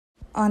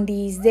On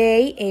this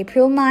day,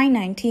 April 9,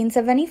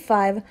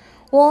 1975,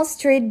 Wall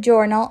Street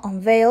Journal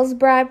unveils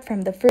bribe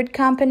from the fruit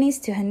companies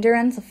to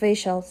Honduran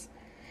officials.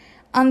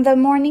 On the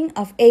morning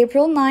of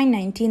April 9,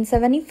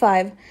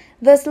 1975,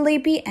 the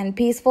sleepy and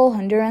peaceful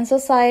Honduran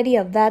society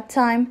of that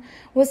time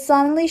was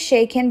suddenly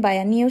shaken by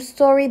a news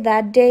story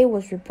that day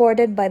was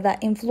reported by the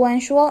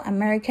influential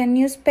American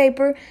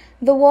newspaper,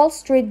 The Wall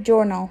Street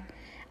Journal.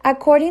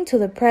 According to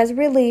the press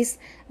release,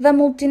 the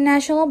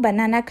multinational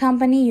banana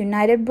company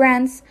United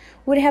Brands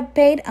would have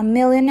paid a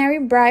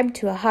millionaire bribe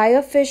to a high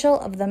official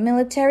of the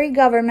military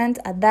government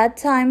at that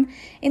time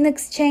in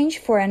exchange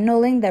for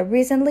annulling the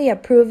recently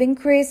approved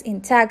increase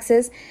in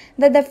taxes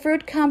that the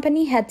fruit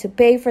company had to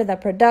pay for the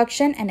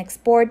production and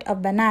export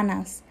of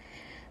bananas.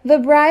 The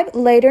bribe,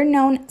 later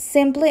known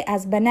simply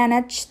as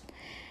bananagate,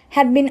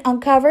 had been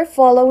uncovered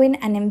following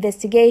an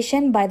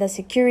investigation by the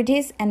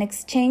Securities and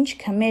Exchange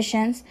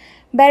Commission,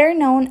 better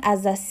known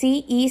as the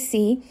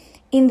CEC,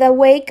 in the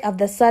wake of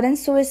the sudden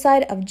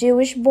suicide of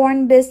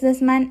Jewish-born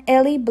businessman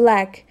Ely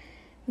M,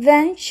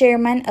 then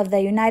chairman of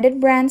the United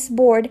Brands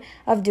Board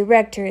of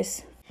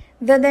Directors.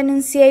 The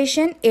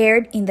denunciation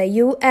aired in the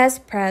U.S.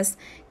 press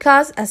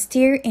caused a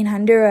stir in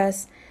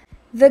Honduras.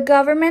 The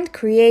government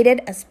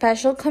created a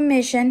special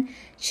commission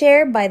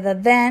chaired by the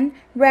then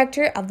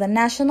rector of the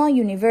National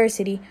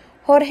University,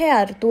 Jorge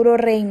Arturo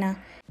Reina,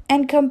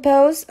 and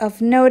composed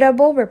of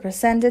notable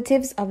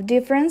representatives of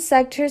different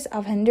sectors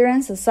of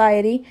Honduran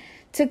society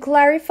to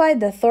clarify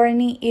the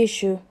thorny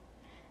issue.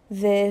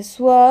 This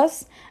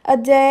was a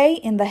day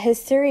in the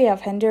history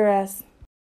of Honduras.